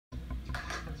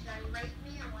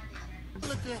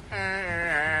look at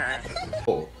her.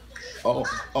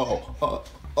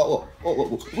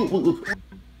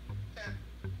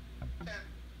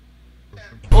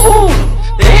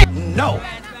 No!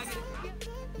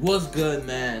 What's good,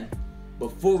 man?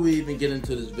 Before we even get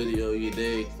into this video, you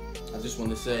dig? I just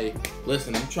want to say,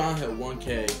 listen, I'm trying to hit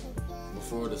 1K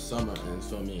before the summer ends,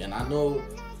 feel me? And I know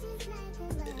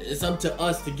it's up to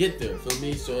us to get there, feel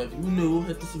me? So if you new,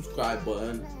 hit the subscribe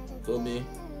button, feel me?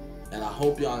 And I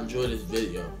hope y'all enjoy this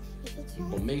video.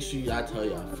 But make sure y'all tell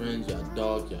y'all friends, y'all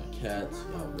dogs, y'all cats,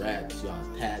 y'all rats, y'all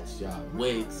tats, y'all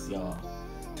wigs, y'all.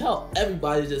 Tell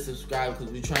everybody to subscribe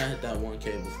because we trying to hit that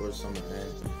 1K before summer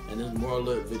ends. And there's more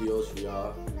lit videos for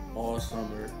y'all all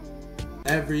summer.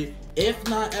 If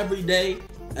not every day,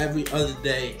 every other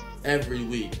day, every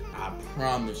week. I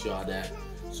promise y'all that.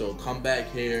 So come back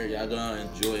here, y'all gonna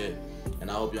enjoy it. And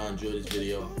I hope y'all enjoy this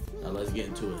video. Now let's get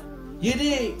into it. You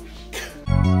dig?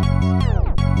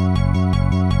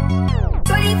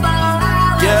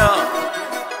 Yeah,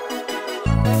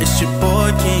 it's your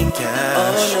boy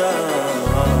kingggkashhh.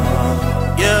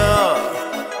 Yeah,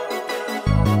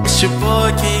 it's your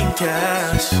boy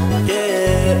kingggkashhh.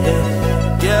 Yeah,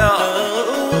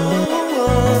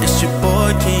 it's your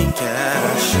boy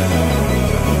kingggkashhh.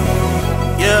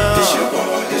 Yeah,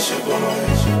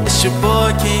 it's your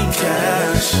boy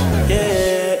kingggkashhh.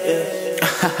 Yeah,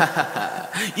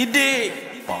 you dig?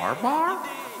 Barbar?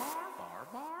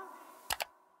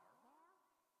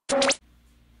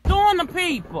 Doing the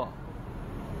people.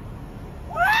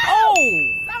 Oh,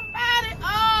 somebody!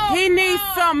 Oh, he needs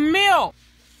some milk.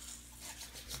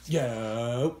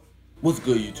 Yo, what's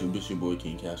good, YouTube? It's your boy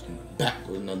kingggkashhh back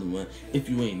with another one. If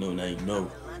you ain't know, now you know.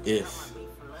 It's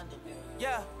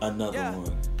another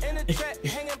one.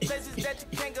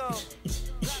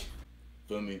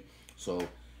 Feel me? So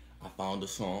I found a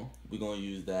song. We're gonna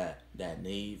use that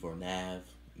Nave or Nav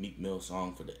Meek Mill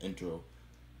song for the intro.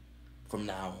 From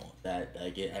now on, that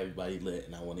get everybody lit,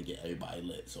 and I want to get everybody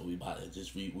lit. So we about to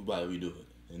redo it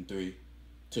in 3,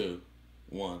 2,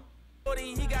 1. I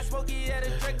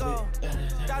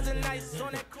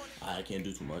can't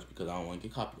do too much because I don't want to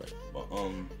get copyrighted. But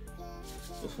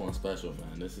this one's special,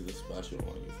 man. This is a special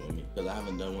one. You feel me? Because I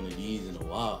haven't done one of these in a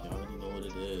while. You already know what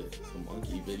it is. It's a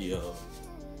monkey video.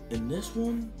 In this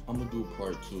one, I'm gonna do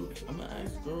part 2. I'm gonna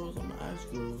ask girls. I'm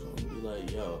gonna be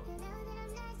like, yo,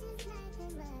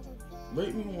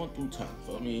 rate me 1 through 10,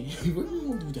 feel me? Rate me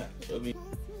 1 through 10, feel me?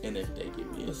 And if they give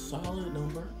me a solid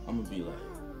number, I'm gonna be like,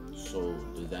 so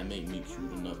does that make me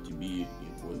cute enough to be your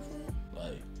boyfriend?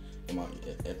 Like,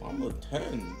 if I'm a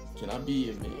 10, can I be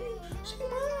your man? She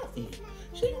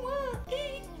want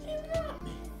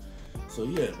me. So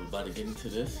yeah, we're about to get into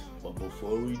this. But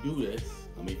before we do this,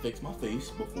 let me fix my face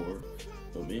before,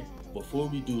 feel me? Before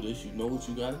we do this, you know what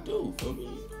you gotta do, feel me?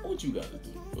 You know what you gotta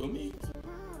do, feel me?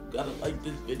 You gotta like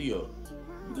this video.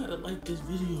 You gotta like this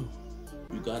video.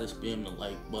 You gotta spam the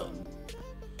like button.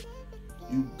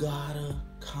 You gotta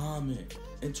comment.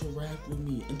 Interact with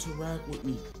me. And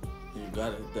you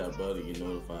gotta hit that bell to get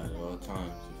notified at all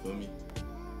times. You feel me?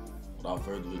 Without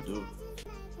further ado,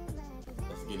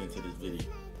 let's get into this video.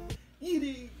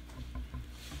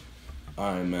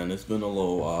 Alright, man, it's been a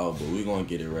little while, but we're gonna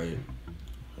get it right.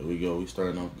 Here we go. We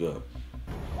starting off good.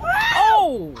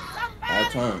 Oh!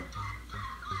 Add time.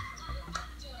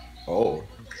 Oh.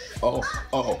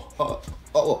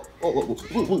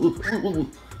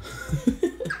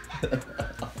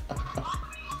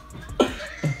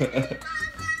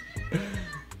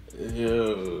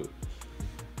 Yo.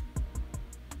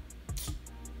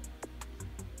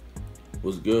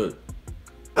 What's good?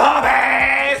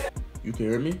 You can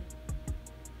hear me?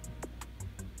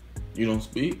 You don't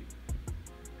speak?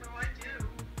 No, I do.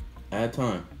 Add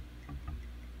time.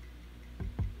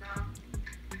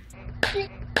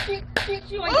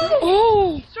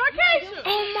 Oh!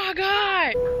 Oh my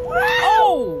God!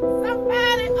 Oh!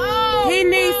 Somebody! Oh! He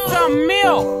needs some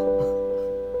milk.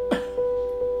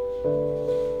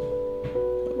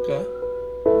 Okay.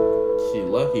 She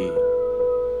lucky.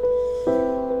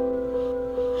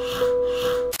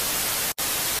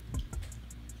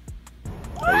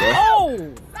 Hello? Oh!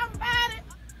 Somebody!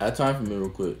 Add time for me real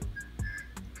quick.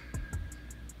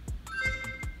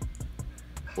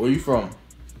 Where you from?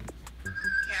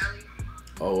 Cali.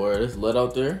 Oh, where it's lit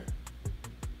out there?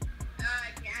 It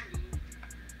can be.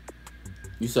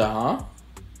 You said, huh?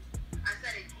 I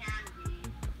said it can be.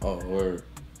 Oh, word.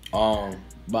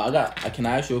 But can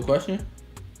I ask you a question?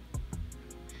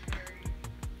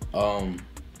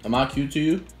 Am I cute to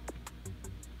you?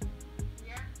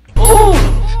 Yeah. Oh!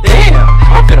 Damn!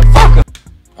 I'm gonna fuck him.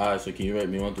 Alright, so can you rate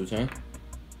me 1 through 10?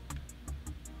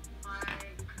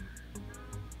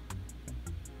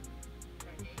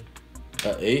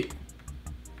 8?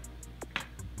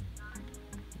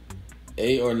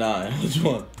 8 or 9? Which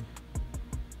one?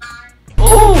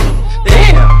 Ooh,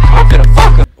 damn, I'm finna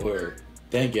fuck her. Word.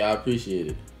 Thank you, I appreciate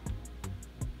it.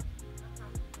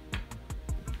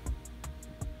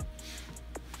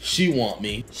 She want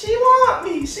me. She want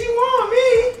me. She want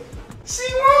me. She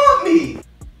want me.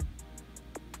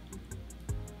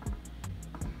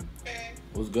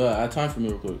 What's good? I have time for me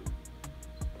real quick.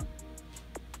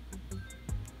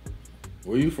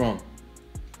 Where you from? I'm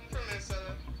from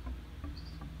Minnesota.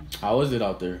 How is it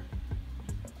out there?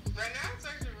 Right now it's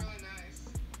actually really nice.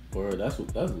 Word, that's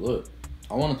lit.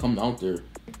 I want to come out there.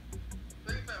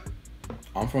 Where you from?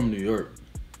 I'm from New York.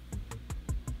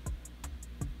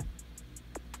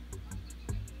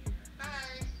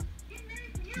 Hi.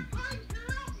 You're fun,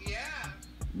 girl. Yeah.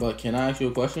 But can I ask you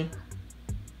a question?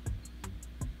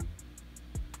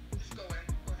 Just go in.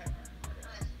 Go ahead.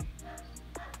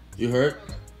 You heard?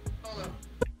 Hold up.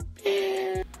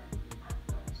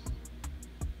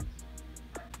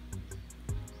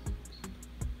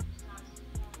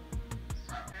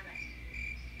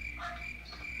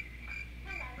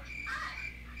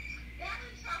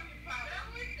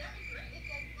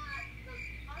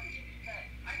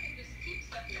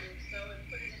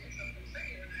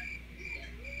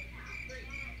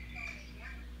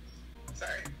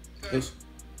 Sorry. Go ahead. It's,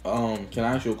 can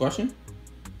I ask you a question?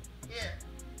 Yeah.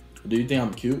 Do you think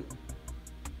I'm cute?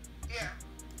 Yeah.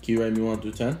 Can you rate me 1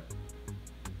 through 10?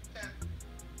 10.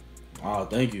 Oh,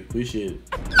 thank you. Appreciate it.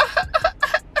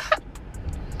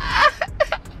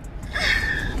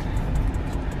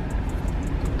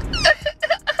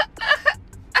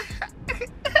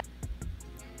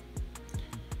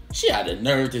 She had the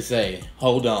nerve to say,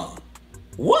 hold on.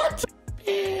 What?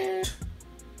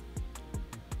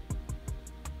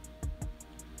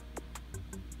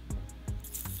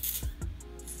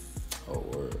 Oh,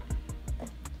 word.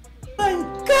 My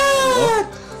God.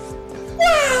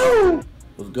 Wow.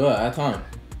 What's good? I had time.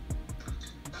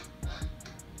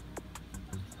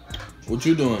 What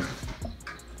you doing?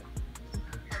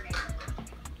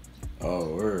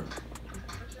 Oh, word.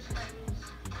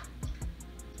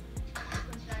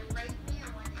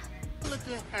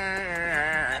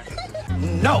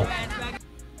 No.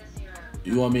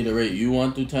 You want me to rate you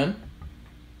 1 through 10?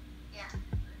 Yeah.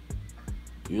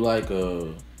 You like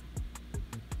a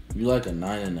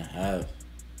 9.5.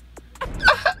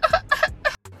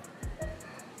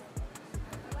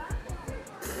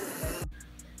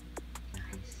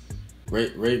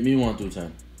 Rate me 1 through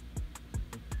 10.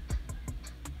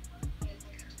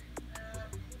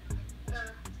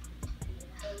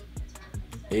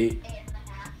 8.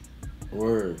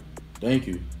 Word. Thank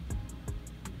you.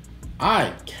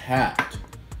 I capped.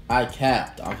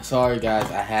 I'm sorry, guys.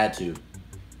 I had to.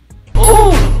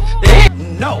 Ooh,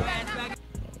 damn. No.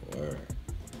 Word.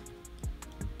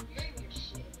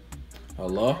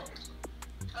 Hello?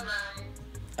 Hello.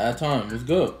 At time. What's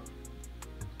good?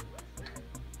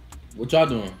 What y'all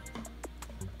doing?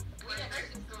 We're in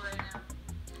nursing school right now.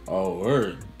 Oh,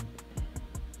 word.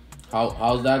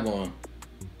 How's that going?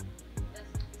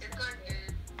 It's going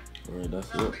good. Word.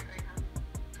 That's No it. break right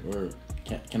now. Word.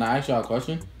 Can I ask y'all a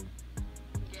question?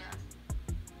 Yeah.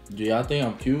 Do y'all think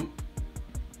I'm cute?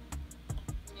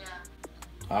 Yeah.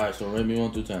 Alright, so rate me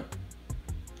 1 through 10.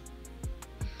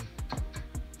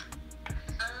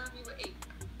 You were 8.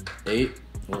 8?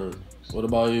 Word. What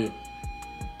about you?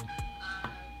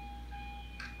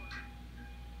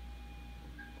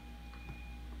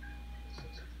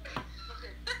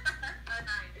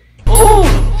 Ooh,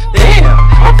 damn,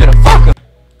 I'm finna fuck her.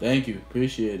 Thank you.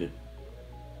 Appreciate it.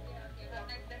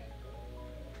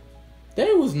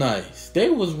 They was nice. They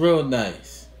was real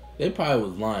nice. They probably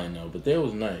was lying though, but they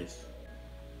was nice.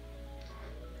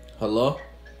 Hello?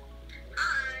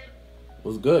 Hi.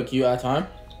 What's good? Can you have time?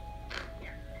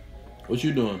 What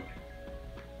you doing?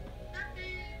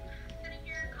 Nothing. Sitting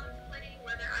here contemplating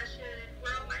whether I should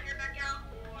grow my hair back out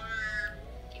or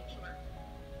keep it short.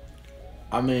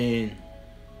 I mean,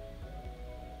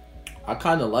 I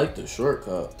kind of like the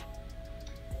shortcut,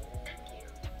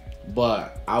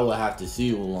 but I would have to see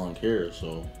you with long hair.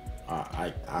 So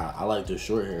I like the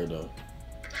short hair though.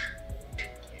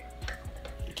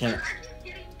 Can I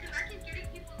keep getting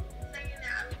people saying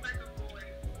that I look like a boy.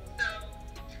 So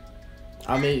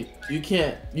I mean you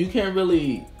can't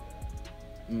really.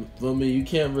 For me, you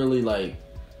can't really like.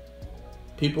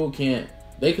 People can't.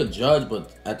 They could judge,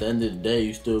 but at the end of the day,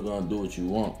 you still gonna do what you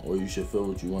want, or you should feel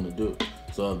what you want to do.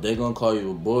 So if they gonna call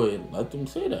you a boy, let them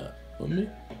say that. For me, yeah,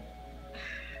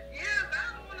 but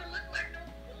I don't want to look like no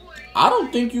boy. I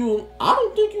don't think you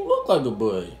look like a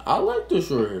boy. I like the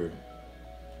short hair.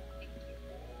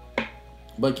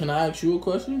 But can I ask you a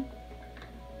question?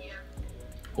 Yeah.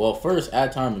 Well, first,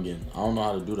 add time again. I don't know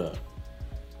how to do that.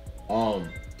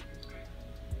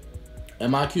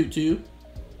 Am I cute to you?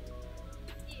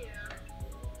 Yeah.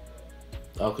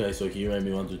 Okay, so can you rate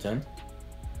me 1 through 10?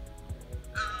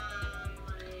 Like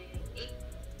 8.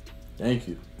 Thank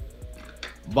you.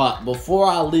 But before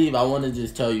I leave, I want to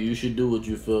just tell you, you should do what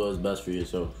you feel is best for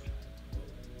yourself.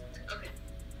 Okay.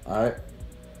 Alright?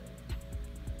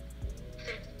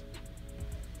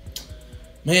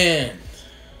 Man,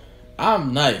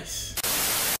 I'm nice.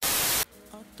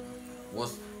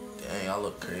 Dang, I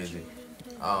look crazy.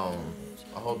 I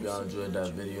hope y'all enjoyed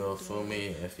that video. Feel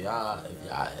me? If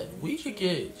we could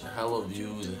get hella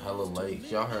views and hella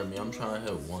likes, y'all heard me. I'm trying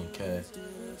to hit 1K.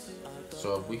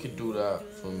 So if we could do that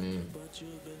for me,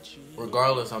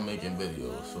 regardless, I'm making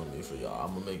videos for me for y'all.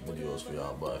 I'm gonna make videos for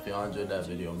y'all. But if y'all enjoyed that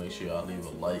video, make sure y'all leave a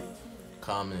like,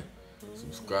 comment,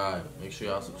 subscribe. Make sure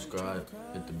y'all subscribe.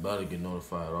 Hit the bell to get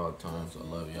notified at all times. I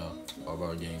love y'all.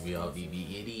 Barbargang, we out.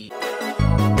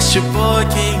 It's your boy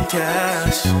King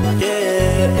Cash.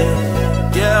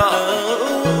 Yeah, yeah.